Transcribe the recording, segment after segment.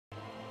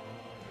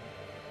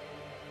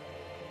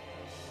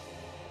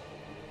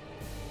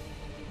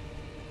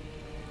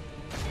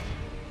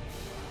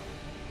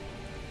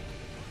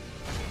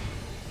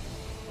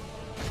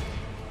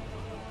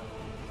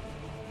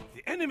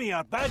enemy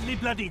are badly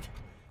bloodied.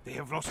 They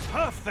have lost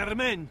half their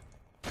men.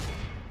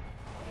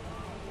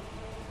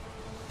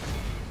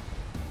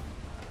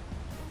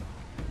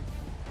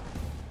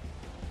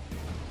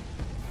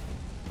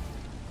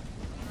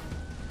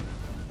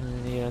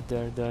 Yeah,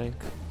 they're dying.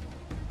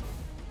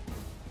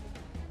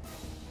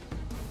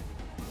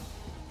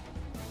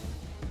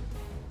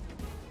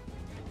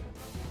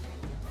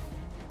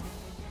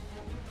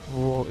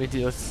 Whoa,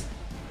 idiots.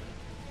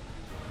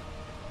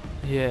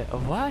 Yeah,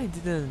 why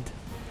didn't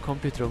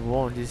computer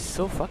warn? This is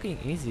so fucking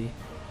easy.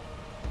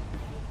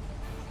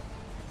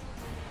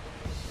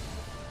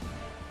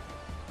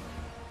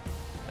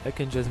 I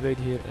can just wait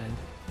here and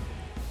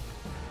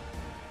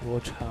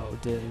watch how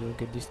they will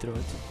get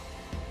destroyed.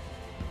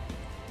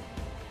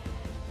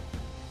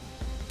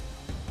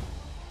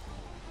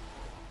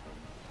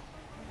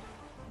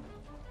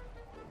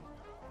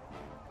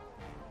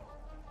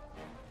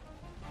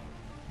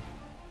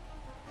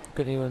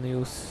 You can even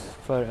use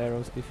fire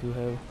arrows if you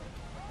have.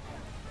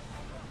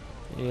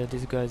 Yeah,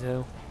 these guys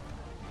have.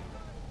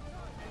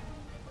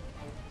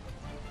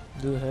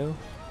 Do you have?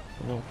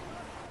 No.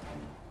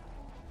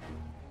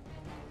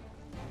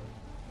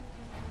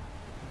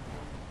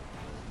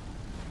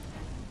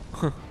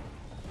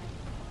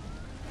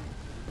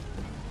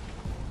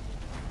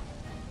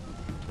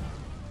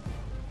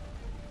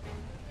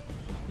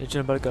 The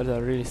German guards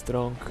are really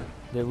strong.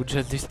 They would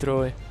just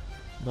destroy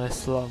my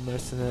Slav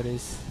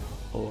mercenaries,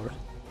 or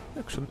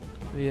actually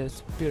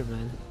yes,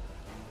 spearmen.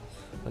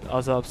 But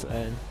Azovs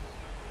and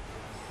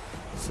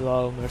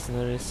Slav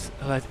mercenaries,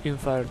 light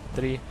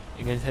infantry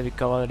against heavy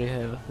cavalry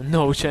have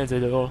no chance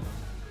at all.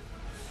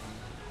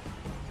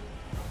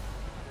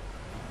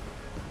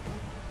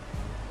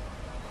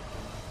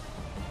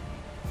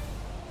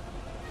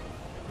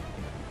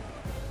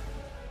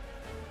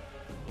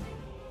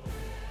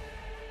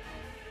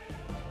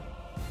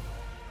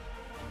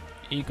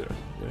 Eager,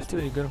 they're still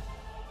eager.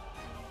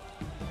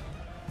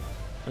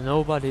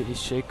 Nobody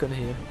is shaken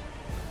here.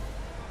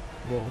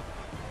 Whoa.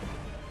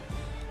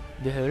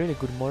 They have really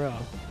good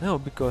morale. No,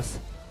 because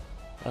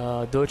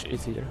Dodge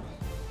is here.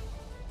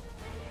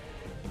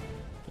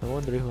 I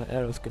wonder if my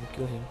arrows can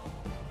kill him.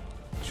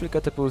 Actually,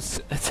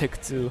 catapults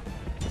attack too.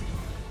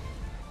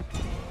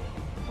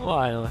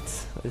 Why not?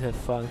 Let's have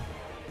fun.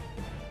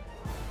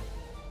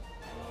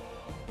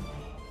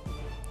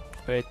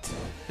 Wait,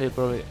 they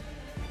probably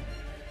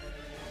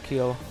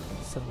kill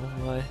some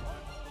of my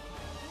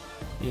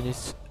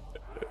units.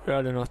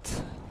 Rather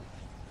not.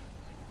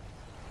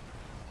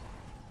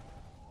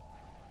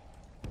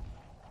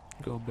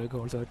 Go back,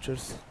 horse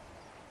archers.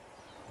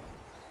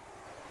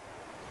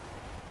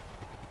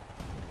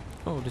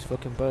 Oh, this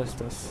fucking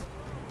passed us.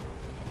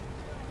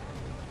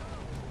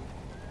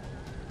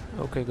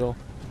 Okay, go.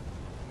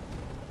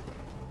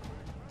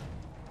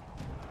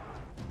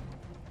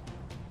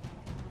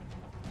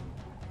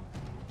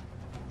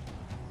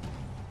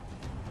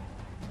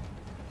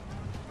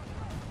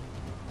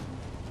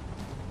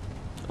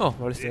 Oh,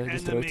 what is that?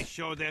 The enemy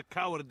show their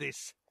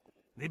cowardice.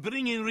 They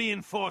bring in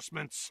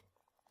reinforcements.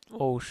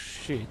 Oh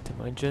shit,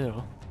 my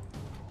general.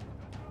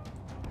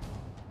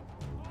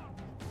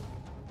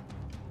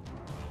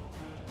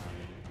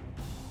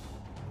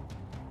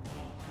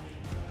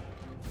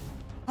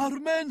 Our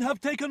men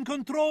have taken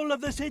control of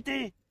the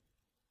city.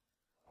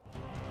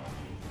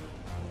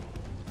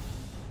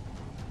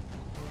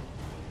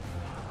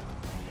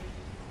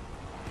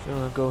 So I'm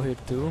gonna go here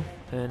too,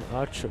 and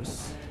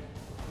archers.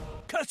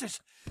 Curses!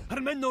 Our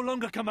men no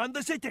longer command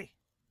the city.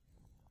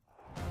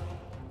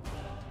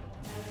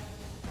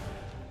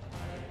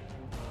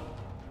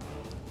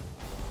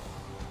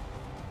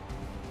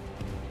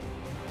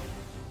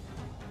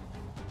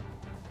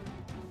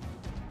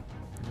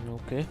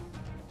 Okay.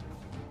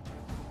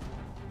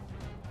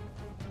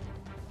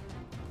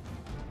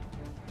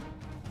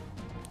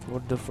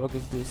 What the fuck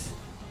is this?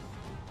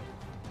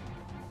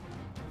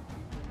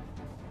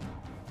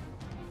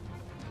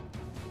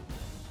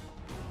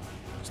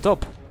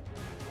 Stop!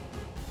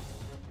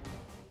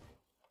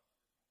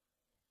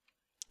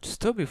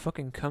 Stop your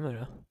fucking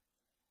camera.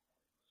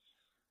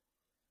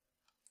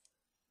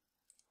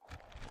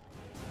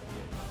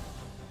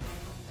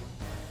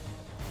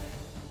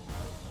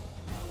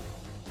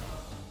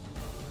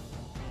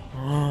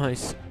 Oh,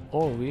 it's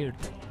all weird.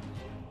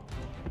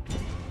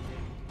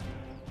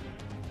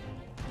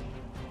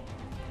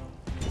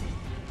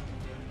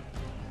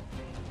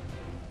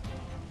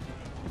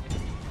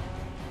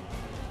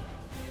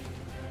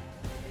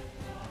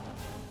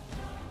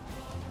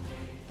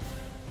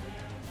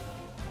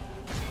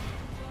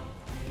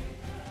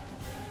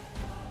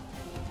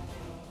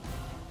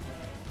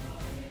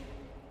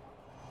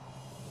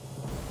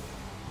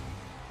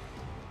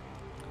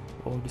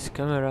 Oh, this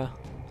camera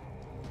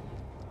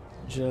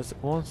just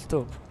won't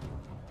stop.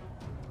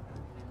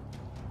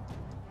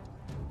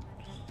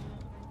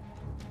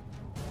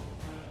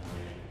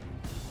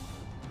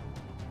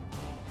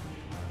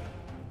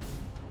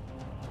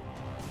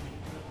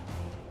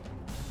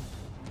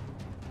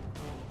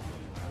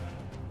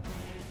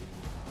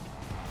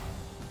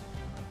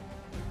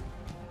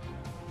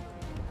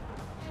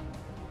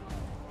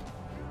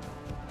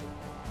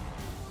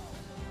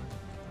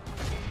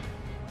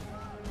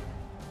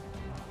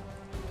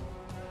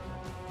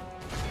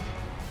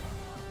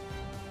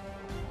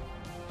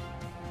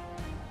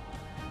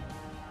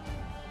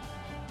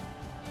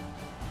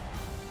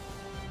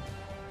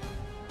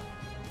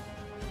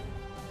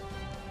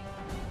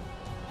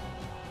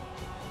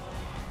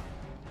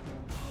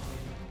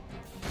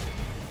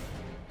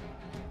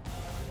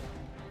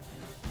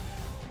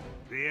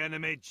 The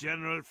enemy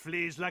general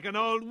flees like an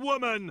old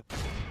woman!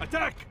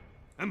 Attack!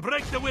 And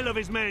break the will of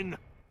his men!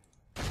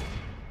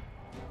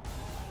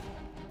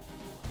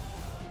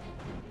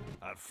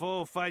 Our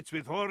foe fights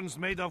with horns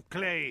made of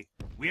clay.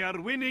 We are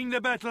winning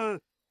the battle!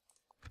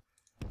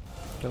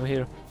 Come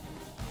here.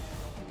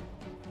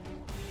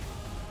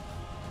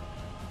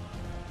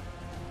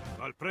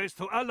 All praise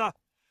to Allah!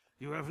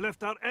 You have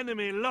left our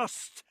enemy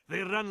lost.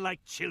 They run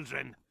like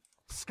children.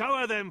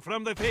 Scour them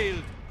from the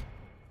field!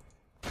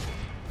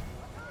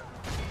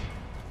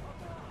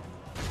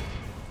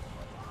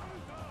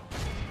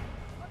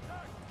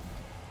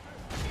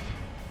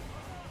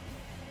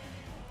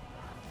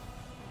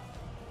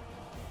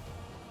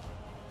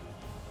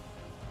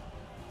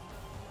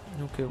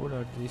 Okay, what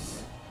are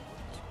these?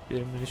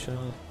 Spear militia.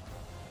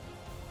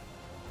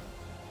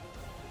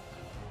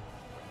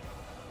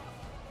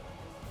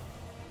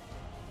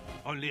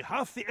 Only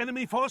half the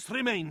enemy force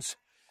remains.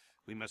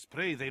 We must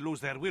pray they lose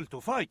their will to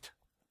fight.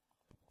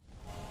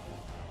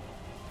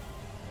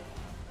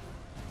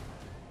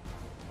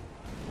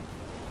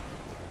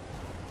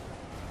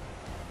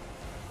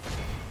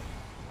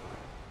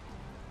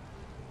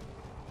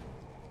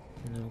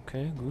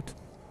 Okay, good.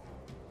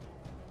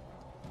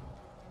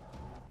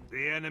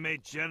 The enemy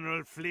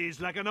general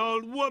flees like an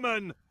old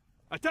woman!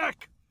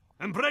 Attack!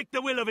 And break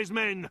the will of his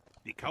men!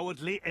 The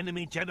cowardly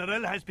enemy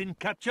general has been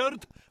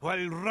captured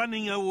while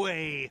running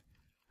away.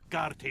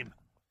 Guard him.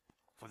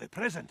 For the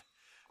present,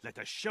 let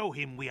us show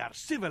him we are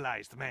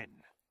civilized men.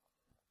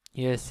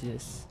 Yes,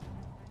 yes.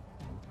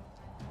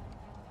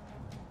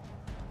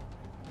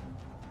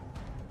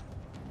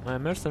 My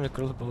mercenary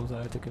crossbows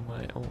are attacking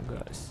my own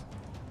guys.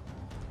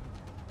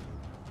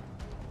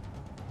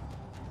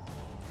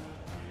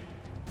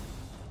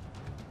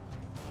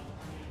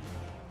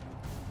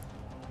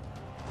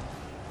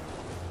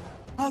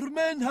 Our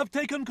men have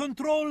taken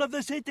control of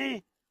the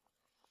city!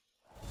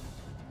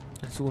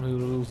 And soon we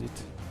will lose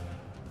it.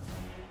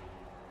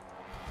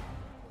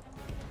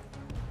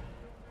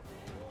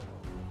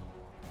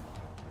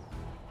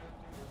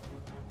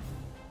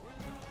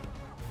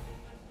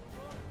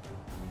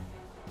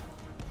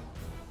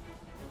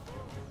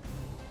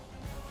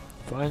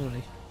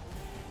 Finally.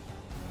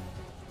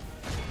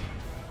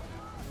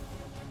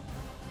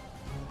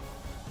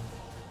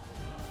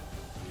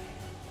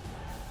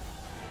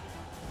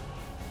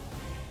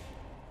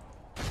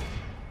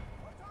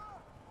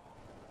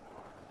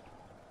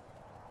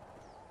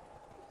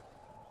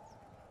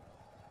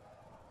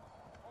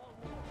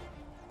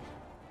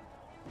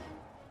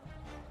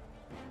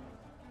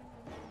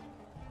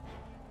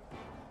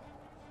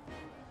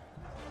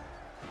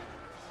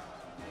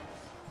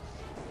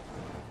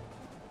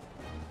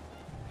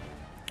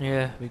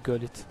 Yeah, we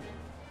got it.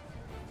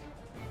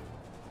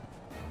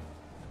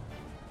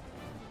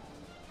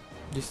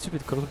 This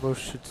stupid crossbow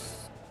should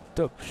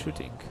stop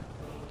shooting.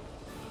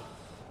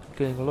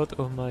 Killing a lot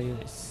of my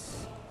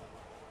units.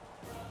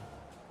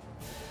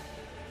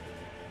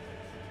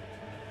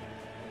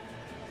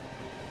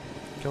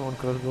 Come on,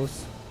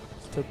 crossbows.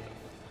 Stop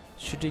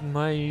shooting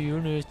my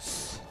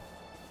units.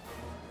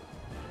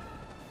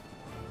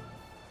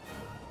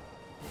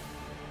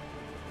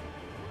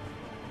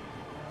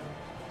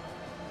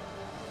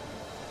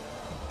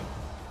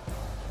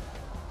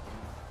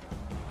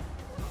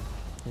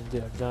 And they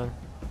are done.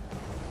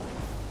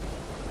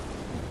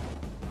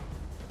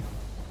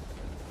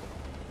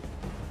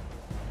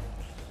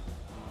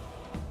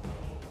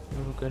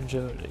 Rook and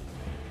Jolly.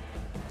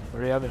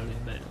 Revelry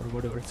Man, or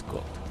whatever it's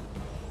called.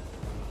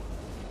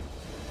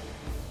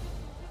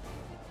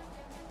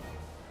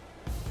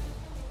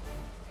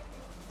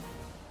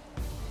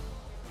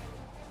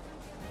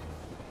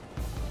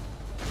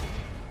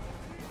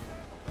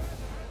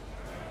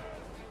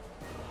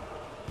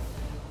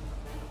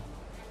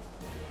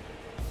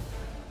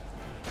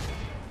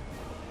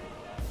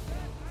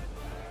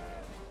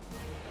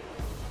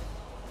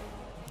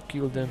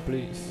 Kill them,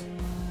 please.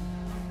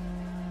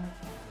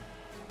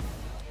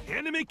 The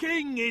enemy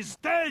king is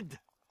dead!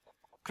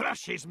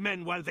 Crush his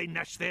men while they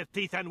gnash their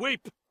teeth and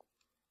weep!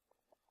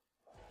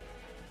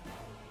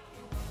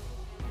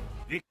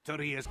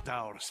 Victory is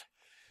ours.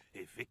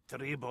 A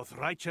victory both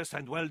righteous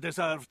and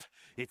well-deserved.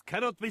 It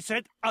cannot be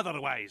said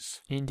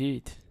otherwise.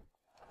 Indeed.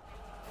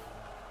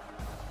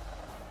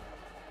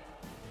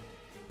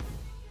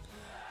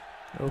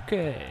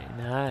 Okay,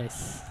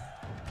 nice.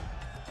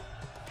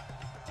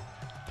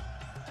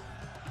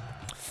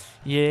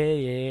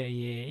 Yeah.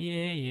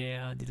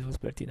 This was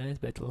pretty nice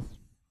battle.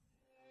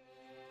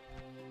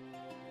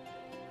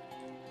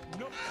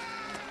 No.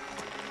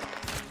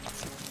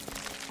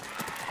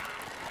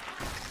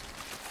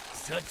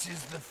 Such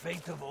is the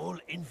fate of all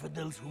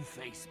infidels who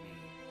face me.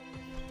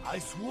 I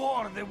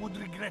swore they would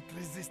regret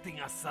resisting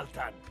us,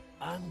 Sultan,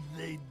 and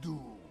they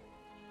do.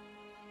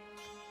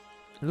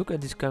 Look at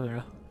this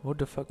camera. What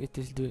the fuck it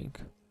is doing?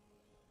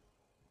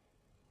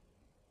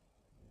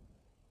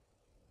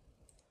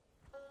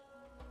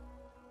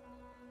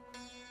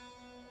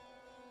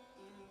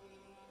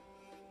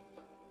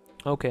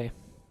 Okay.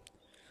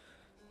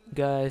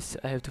 Guys,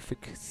 I have to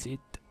fix it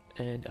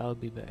and I'll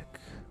be back.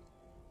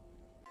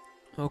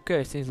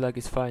 Okay, seems like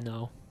it's fine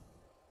now.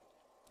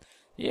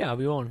 Yeah,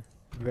 we won.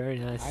 Very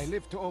nice. I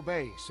live to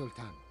obey,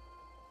 Sultan.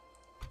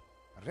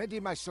 Ready,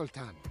 my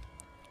Sultan.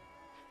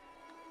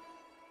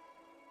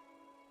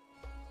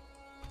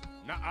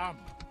 Na'am.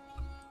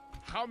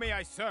 How may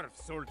I serve,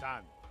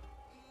 Sultan?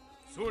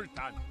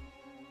 Sultan.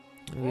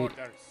 We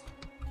Orders.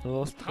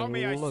 lost a How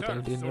may I lot serve,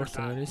 of the Sultan?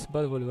 mercenaries,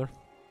 but whatever.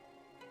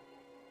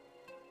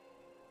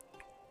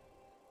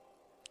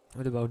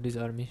 What about this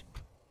army?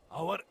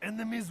 Our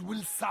enemies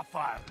will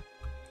suffer.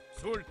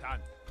 Sultan.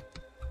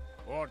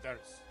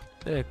 Orders.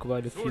 There are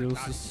quite a few Sultan.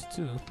 losses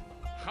too.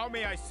 How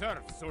may I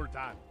serve,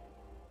 Sultan?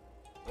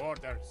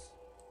 Orders.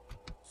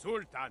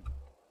 Sultan.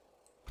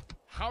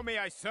 How may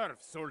I serve,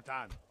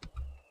 Sultan?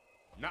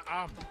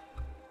 Na'am.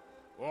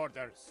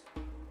 Orders.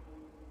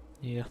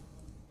 Yeah.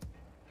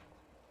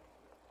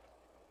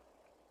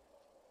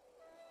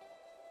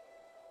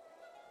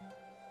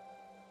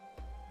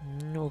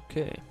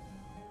 Okay.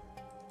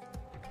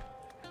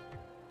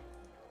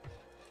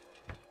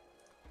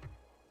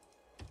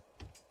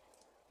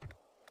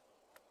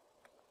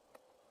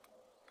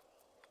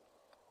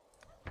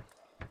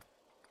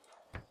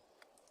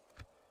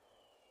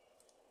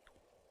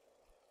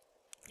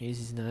 This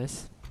is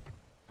nice.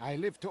 I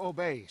live to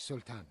obey,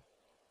 Sultan.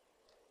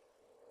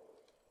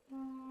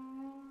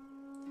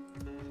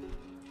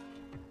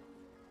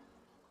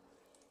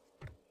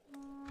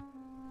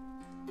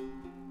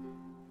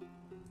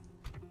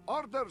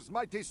 Orders,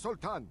 mighty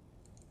Sultan.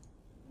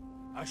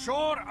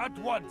 Ashore at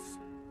once.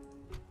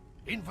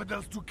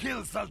 Infidels to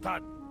kill,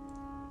 Sultan.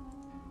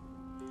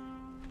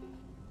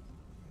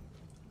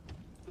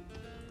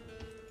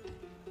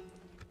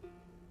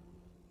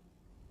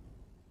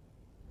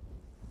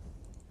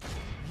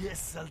 Yes,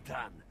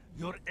 Sultan.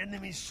 Your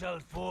enemies shall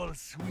fall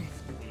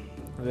swiftly.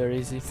 Very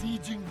easy.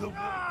 Sieging the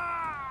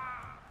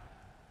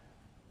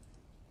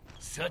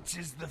Such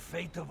is the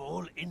fate of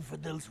all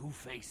infidels who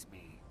face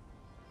me.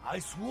 I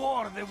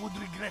swore they would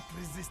regret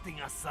resisting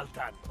us,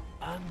 Sultan.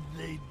 And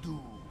they do.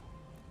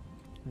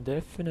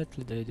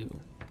 Definitely they do.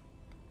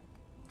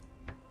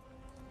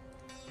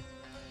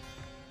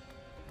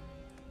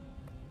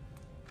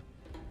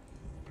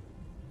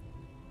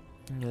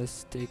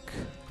 Let's take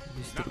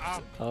these troops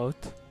Na'am.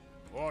 out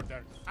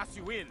Orders. As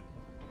you will.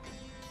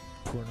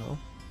 for now.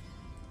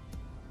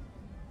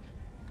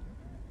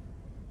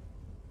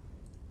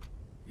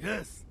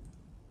 Yes.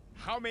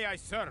 How may I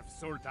serve,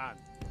 Sultan?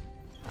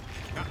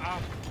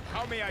 Na'am.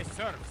 How may I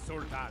serve,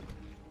 Sultan?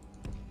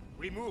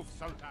 We move,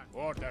 Sultan.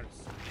 Orders.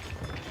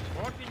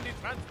 Boarding the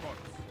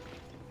transports.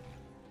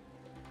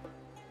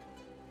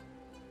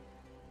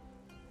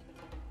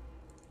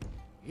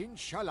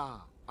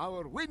 Inshallah,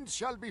 our wind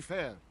shall be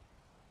fair.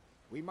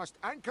 We must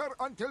anchor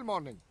until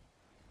morning.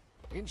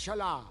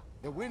 Inshallah,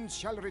 the winds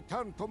shall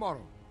return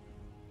tomorrow.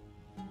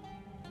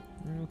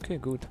 Okay,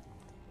 good.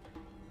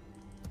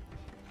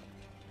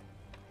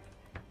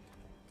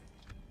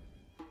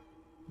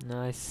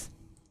 Nice.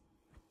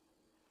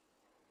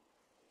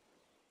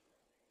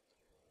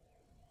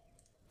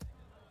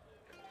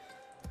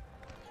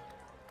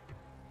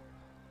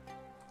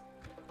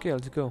 Okay,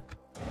 let's go.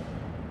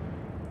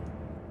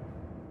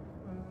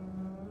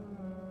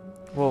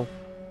 Whoa.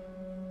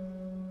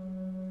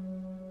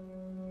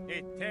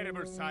 A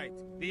terrible sight.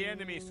 The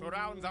enemy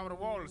surrounds our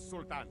walls,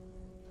 Sultan.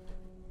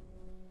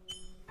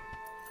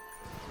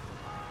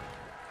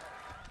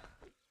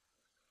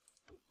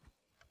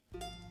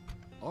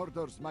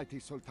 Orders, mighty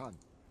Sultan.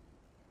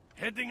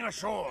 Heading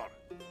ashore.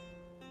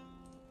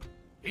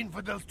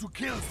 Infidels to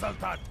kill,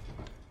 Sultan.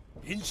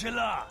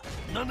 Inshallah,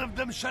 none of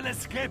them shall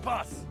escape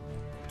us.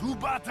 To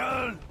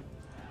battle!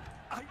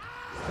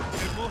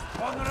 The most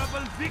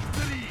honorable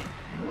victory!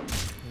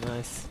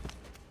 Nice.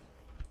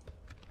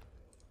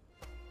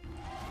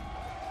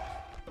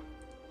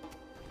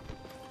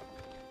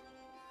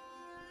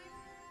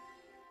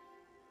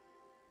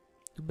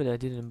 Too bad I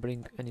didn't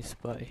bring any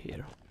spy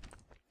here.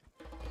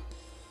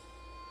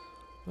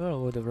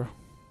 Well, whatever.